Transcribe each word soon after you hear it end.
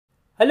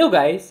Hello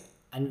guys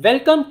and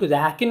welcome to the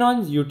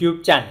Hackinon's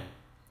YouTube channel.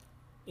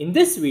 In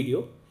this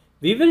video,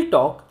 we will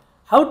talk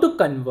how to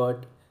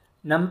convert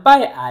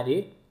numpy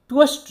array to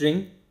a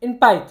string in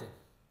Python.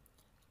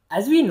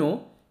 As we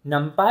know,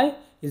 numpy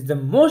is the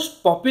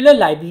most popular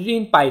library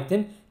in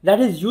Python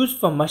that is used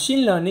for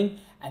machine learning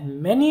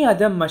and many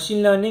other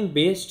machine learning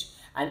based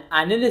and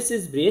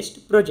analysis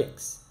based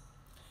projects.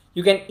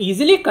 You can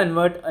easily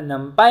convert a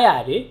numpy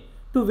array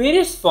to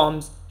various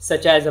forms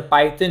such as a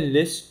Python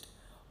list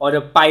or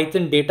a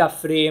Python data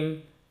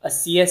frame, a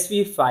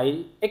CSV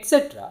file,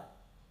 etc.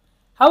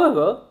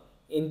 However,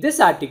 in this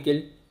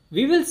article,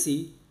 we will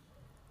see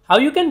how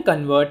you can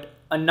convert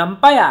a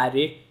numpy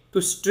array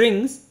to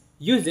strings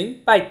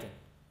using Python.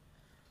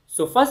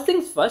 So first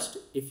things first,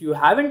 if you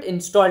haven't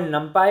installed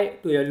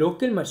numpy to your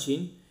local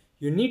machine,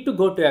 you need to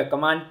go to your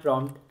command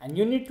prompt and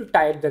you need to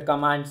type the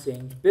command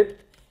saying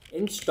pip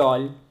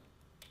install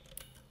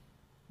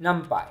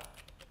numpy.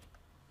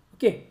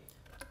 Okay.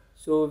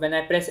 So when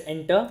I press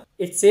enter,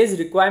 it says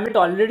requirement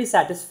already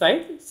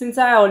satisfied since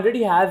I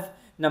already have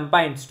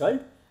numpy installed.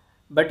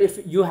 But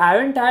if you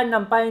haven't had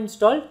numpy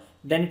installed,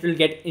 then it will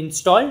get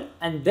installed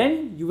and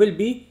then you will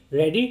be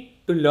ready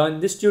to learn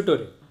this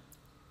tutorial.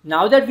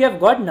 Now that we have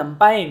got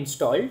numpy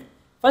installed,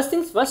 first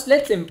things first,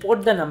 let's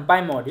import the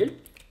numpy module.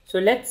 So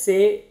let's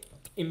say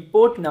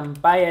import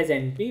numpy as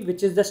np,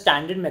 which is the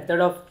standard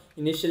method of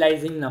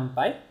initializing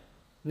numpy.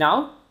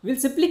 Now we'll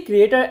simply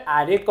create an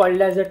array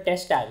called as a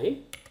test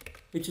array,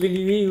 which we'll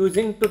be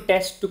using to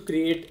test to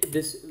create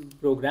this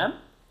program,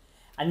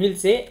 and we'll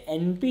say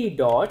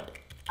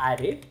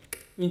np.array,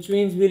 which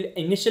means we'll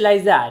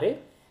initialize the array,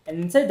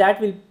 and inside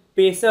that we'll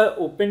paste a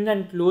open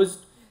and closed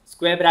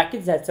square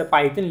brackets, that's a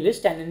Python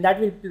list, and in that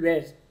we'll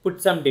put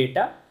some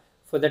data.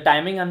 For the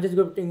timing, I'm just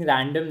putting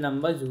random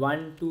numbers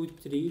 1, 2,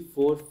 3,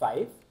 4,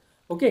 5.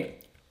 Okay,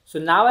 so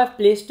now I've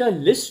placed a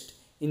list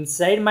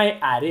inside my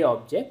array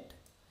object,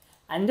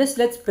 and just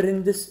let's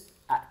print this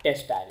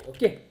test array.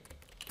 Okay.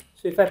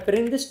 So if I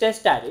print this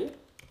test array,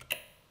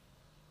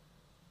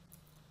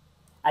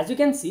 as you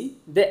can see,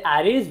 the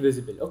array is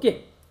visible.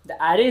 Okay, the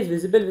array is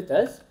visible with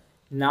us.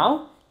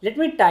 Now let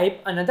me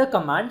type another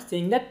command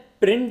saying that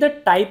print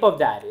the type of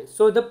the array.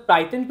 So the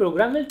Python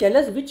program will tell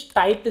us which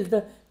type is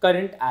the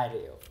current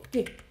array of.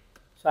 Okay,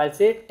 so I'll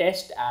say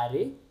test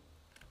array.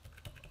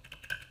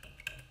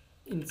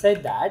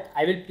 Inside that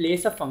I will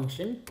place a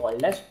function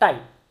called as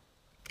type,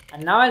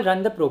 and now I'll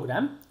run the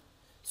program.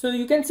 So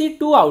you can see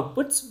two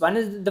outputs. One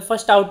is the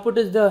first output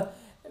is the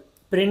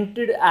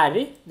printed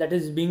array that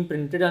is being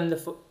printed on the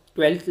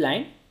 12th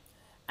line,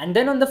 and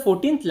then on the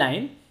 14th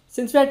line,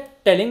 since we are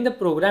telling the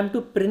program to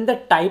print the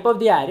type of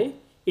the array,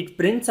 it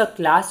prints a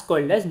class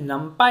called as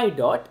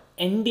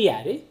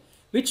numpy.ndArray,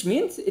 which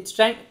means it's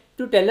trying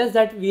to tell us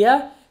that we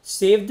have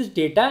saved this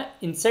data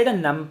inside a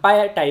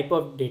numpy type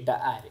of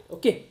data array.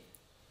 Okay.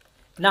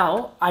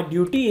 Now our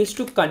duty is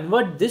to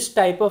convert this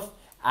type of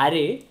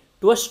array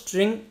to a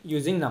string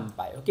using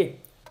numpy. Okay,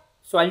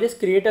 so I'll just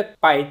create a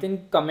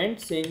Python comment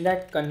saying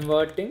that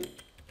converting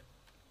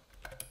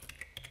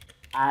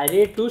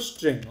array to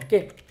string.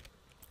 Okay,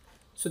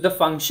 so the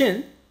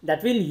function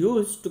that we'll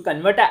use to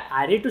convert an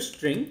array to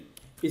string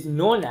is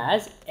known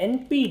as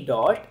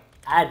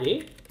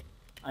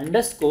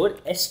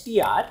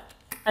np.array_str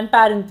and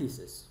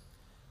parentheses.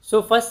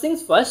 So first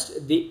things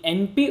first, the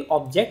np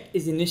object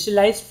is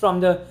initialized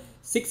from the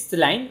 6th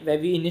line where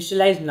we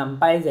initialize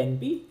numpy as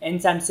np,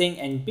 hence I'm saying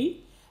np,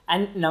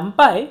 and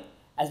numpy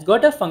has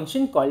got a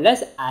function called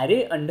as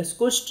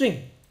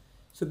array_string.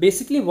 So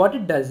basically what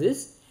it does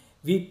is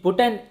we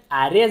put an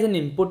array as an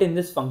input in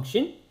this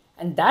function,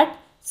 and that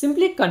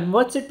simply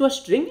converts it to a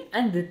string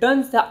and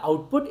returns the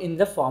output in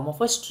the form of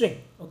a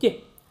string.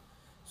 Okay,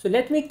 so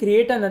let me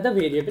create another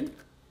variable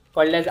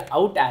called as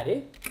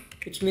outArray,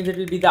 which means it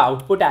will be the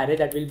output array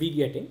that we'll be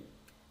getting,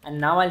 and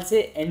now I'll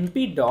say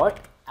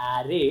np.array_str,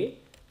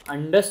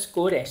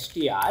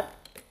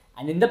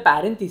 and in the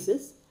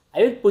parenthesis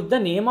I will put the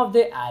name of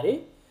the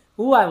array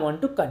who I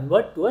want to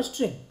convert to a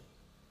string.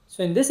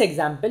 So in this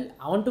example,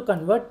 I want to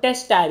convert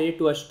test array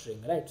to a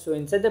string, right? So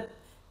inside the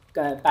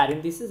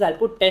parenthesis I'll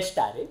put test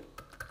array,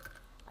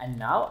 and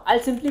now I'll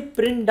simply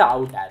print the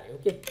out array.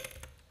 Okay,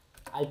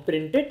 I'll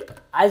print it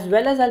as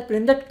well as I'll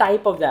print the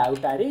type of the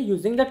out array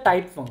using the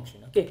type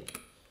function. Okay,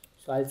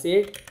 so I'll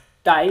say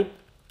type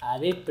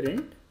array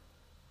print.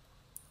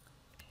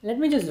 Let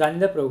me just run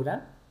the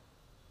program,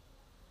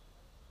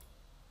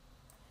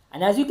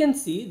 and as you can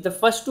see, the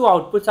first two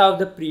outputs are of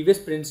the previous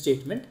print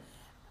statement,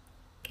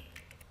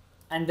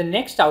 and the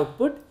next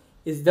output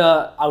is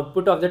the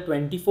output of the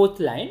 24th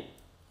line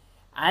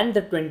and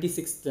the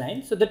 26th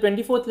line. So the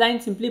 24th line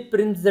simply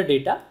prints the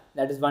data,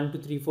 that is 1, 2,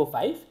 3, 4,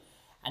 5,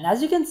 and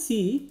as you can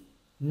see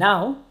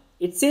now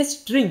it says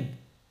string.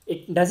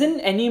 It doesn't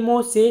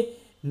anymore say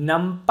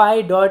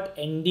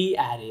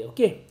numpy.ndArray.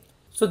 Okay,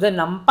 so the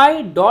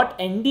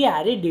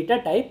numpy.ndArray data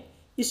type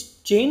is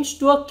changed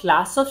to a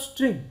class of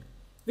string,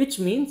 which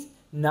means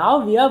now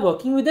we are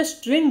working with a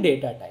string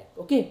data type.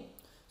 Okay,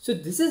 so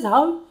this is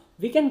how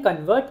we can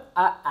convert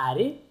our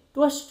array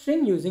to a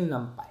string using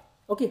numpy.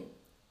 Okay,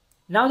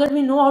 Now that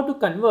we know how to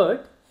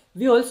convert,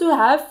 we also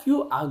have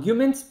few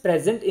arguments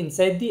present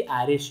inside the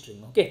array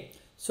string. Okay,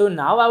 so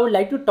now I would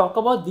like to talk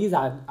about these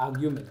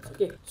arguments.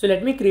 Okay, so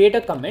let me create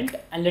a comment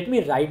and let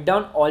me write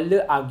down all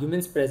the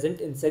arguments present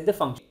inside the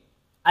function.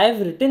 I have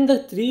written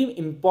the three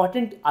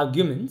important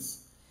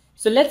arguments.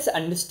 So let's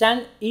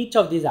understand each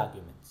of these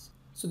arguments.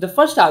 So the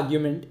first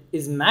argument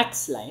is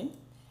max line,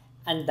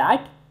 and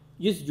that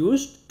is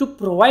used to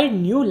provide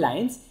new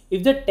lines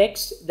if the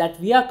text that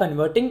we are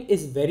converting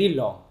is very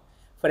long.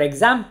 For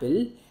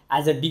example,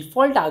 as a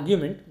default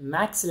argument,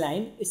 max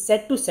line is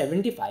set to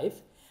 75,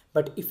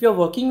 but if you're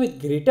working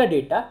with greater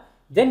data,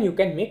 then you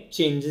can make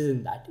changes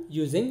in that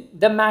using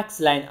the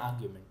max line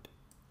argument.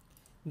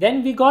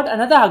 Then we got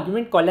another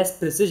argument called as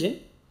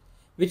precision,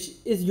 which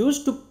is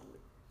used to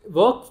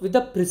work with the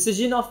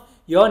precision of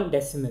your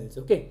decimals.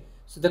 Okay,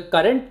 so the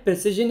current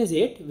precision is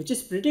 8, which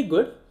is pretty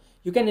good.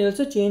 You can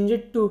also change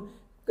it to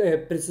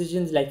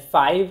precisions like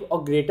 5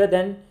 or greater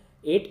than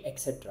 8,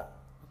 etc.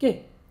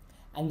 Okay,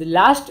 and the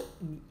last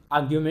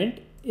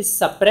argument is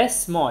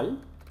suppress small.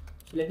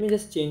 So let me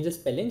just change the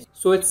spelling.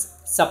 So it's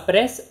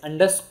suppress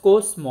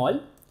underscore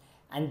small,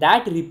 and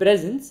that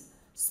represents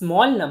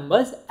small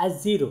numbers as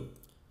 0.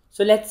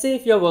 So let's say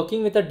if you're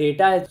working with a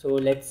data, so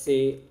let's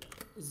say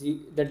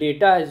the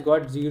data has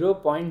got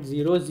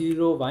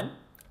 0.001.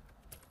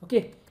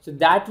 Okay, so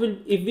that will,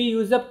 if we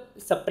use the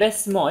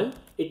suppress small,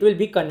 it will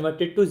be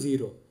converted to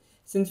 0,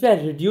 since we are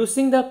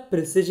reducing the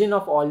precision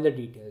of all the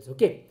details.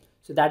 Okay,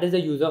 so that is the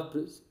use of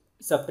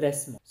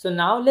suppress small. So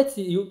now let's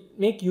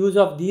make use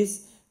of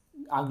these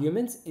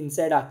arguments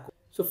inside our code.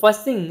 So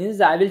first thing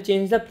is I will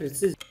change the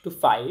precision to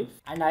 5,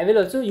 and I will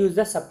also use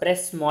the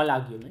suppress small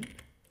argument,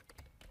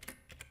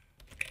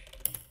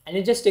 and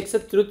it just takes a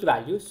truth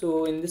value.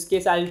 So in this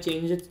case, I'll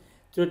change its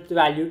truth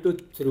value to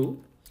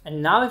true.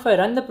 And now if I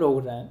run the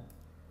program,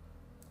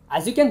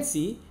 as you can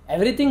see,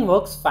 everything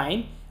works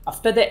fine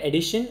after the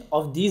addition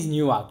of these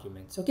new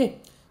arguments. Okay,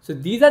 so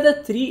these are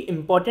the three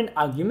important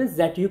arguments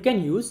that you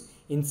can use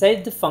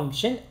inside the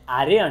function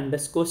array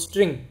underscore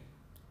string.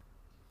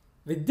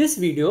 With this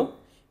video,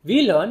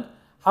 we learned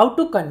how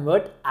to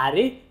convert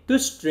array to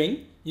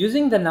string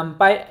using the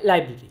numpy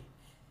library.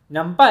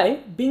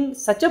 Numpy, being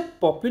such a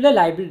popular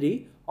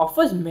library,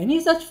 offers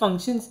many such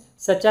functions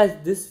such as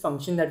this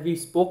function that we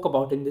spoke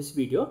about in this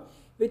video,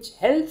 which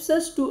helps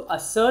us to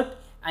assert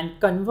and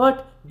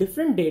convert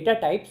different data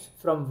types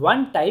from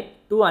one type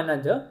to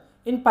another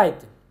in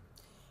Python.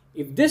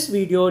 If this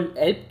video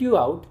helped you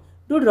out,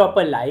 do drop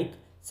a like,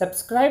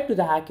 subscribe to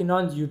the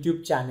Hackinon's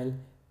YouTube channel,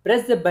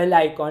 press the bell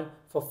icon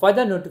for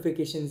further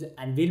notifications,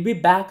 and we'll be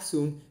back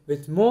soon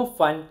with more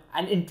fun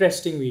and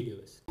interesting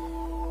videos.